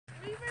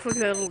Look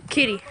at that little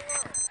kitty.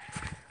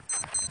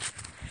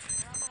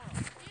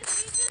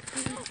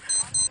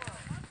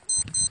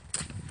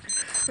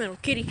 Little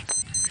kitty.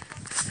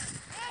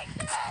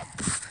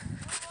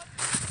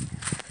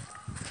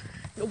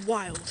 A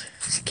wild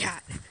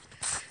cat.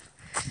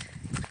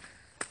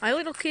 Hi,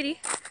 little kitty.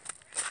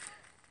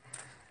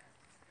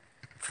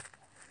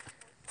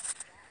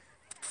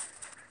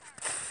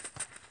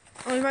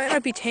 Oh, he might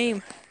not be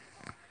tame.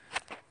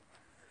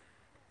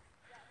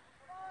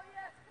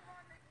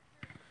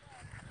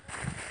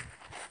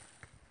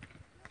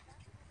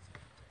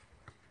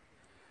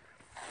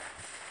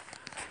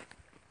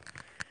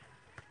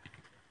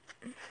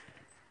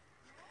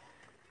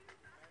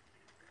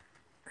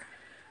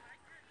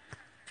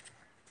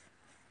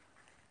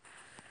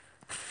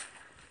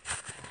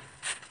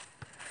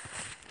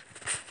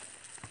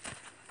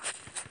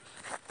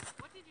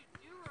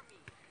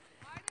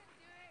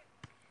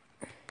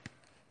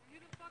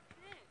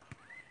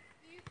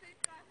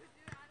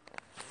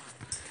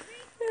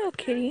 Little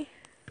kitty.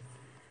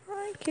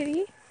 Hi,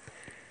 kitty.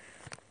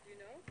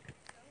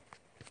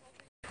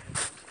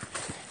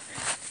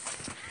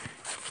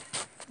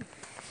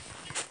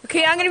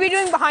 Okay, I'm gonna be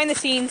doing behind the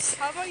scenes.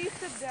 How about you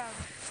sit down?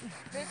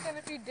 Nathan,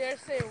 if you dare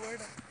say a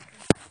word.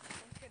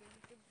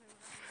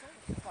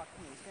 Fuck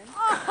Nathan.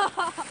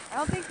 I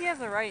don't think he has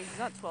the right. He's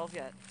not 12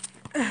 yet.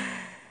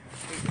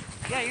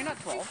 Yeah, you're not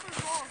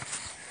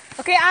 12.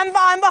 Okay,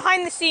 I'm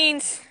behind the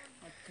scenes.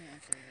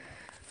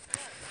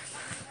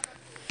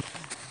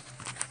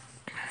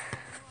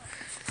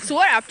 So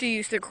what app do you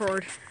use to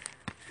record?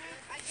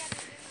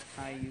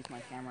 I use my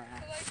camera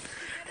app.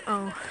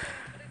 Oh.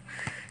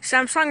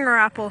 Samsung or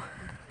Apple?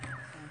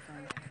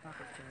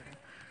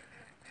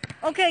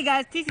 Okay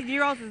guys, TCG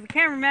Ross is the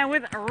cameraman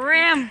with a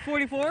Ram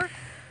 44.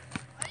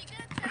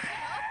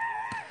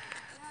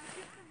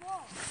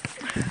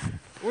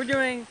 We're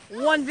doing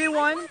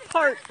 1v1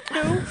 part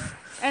 2,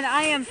 and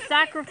I am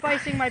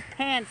sacrificing my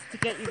pants to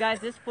get you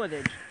guys this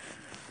footage.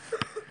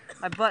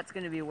 My butt's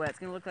gonna be wet. It's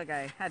gonna look like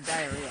I had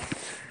diarrhea.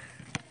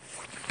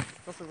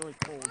 It's also really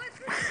cold.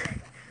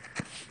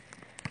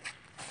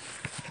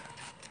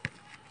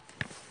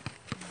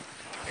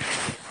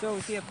 So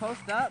is he a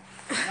post up?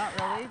 Not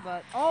really,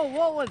 but oh,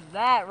 what was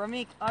that?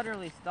 Ramik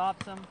utterly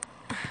stops him.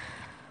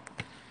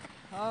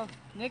 Oh,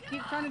 Nick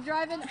keeps trying to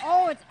drive in.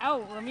 Oh, it's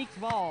out. Ramik's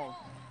ball.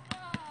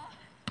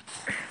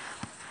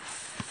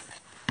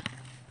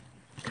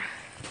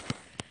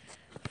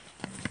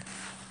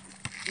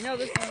 You know,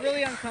 this is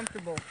really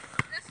uncomfortable.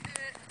 Let's do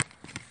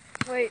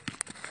it. Wait.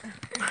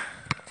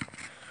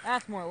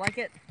 That's more like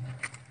it.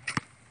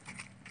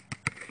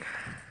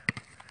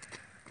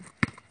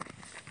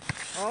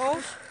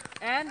 Oh,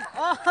 and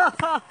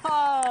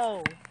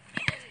oh!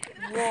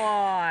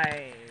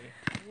 Why?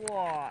 What?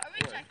 Are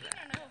we checking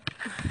or no?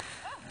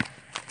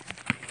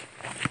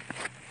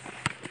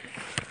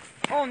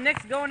 Oh,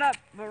 Nick's going up,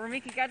 but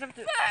Ramiki catch up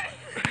to.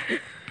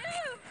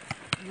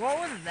 What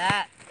was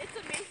that? It's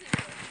amazing.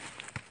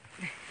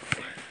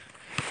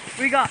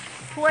 We got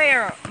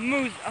player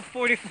Moose of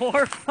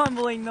 44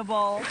 fumbling the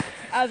ball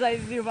as I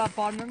zoom up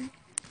on them.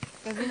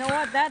 Because you know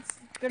what? That's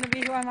going to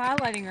be who I'm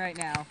highlighting right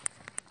now.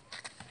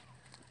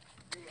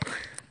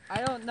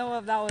 I don't know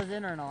if that was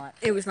in or not.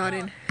 It was not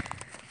in.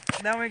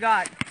 Then we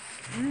got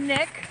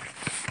Nick.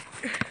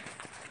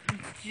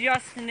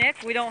 Just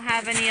Nick. We don't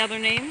have any other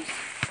names.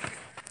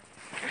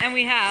 And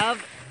we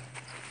have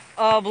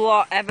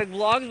Epic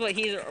Vlogs, but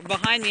he's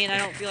behind me and I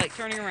don't feel like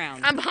turning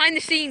around. I'm behind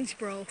the scenes,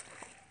 bro.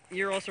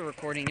 You're also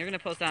recording. You're going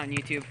to post that on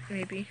YouTube.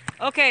 Maybe.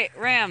 Okay,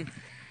 Ram.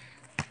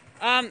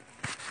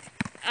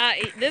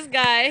 This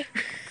guy,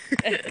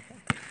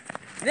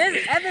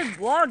 this Epic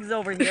Vlogs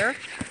over here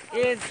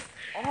is,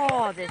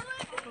 oh, this.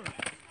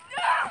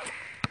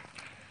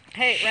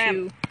 Hey,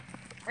 Ram.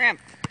 Ram.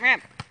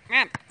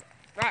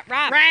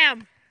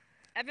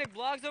 Epic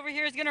Vlogs over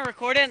here is gonna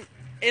record it.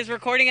 Is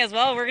recording as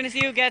well. We're gonna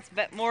see who gets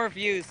more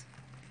views.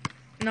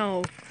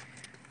 No.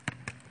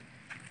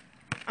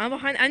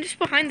 I'm just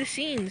behind the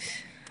scenes.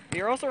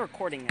 You're also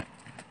recording it.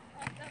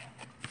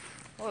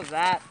 What was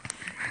that?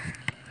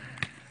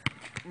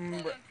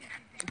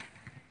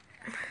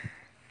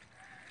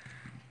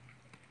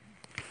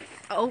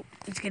 Oh,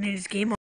 he's getting his game on.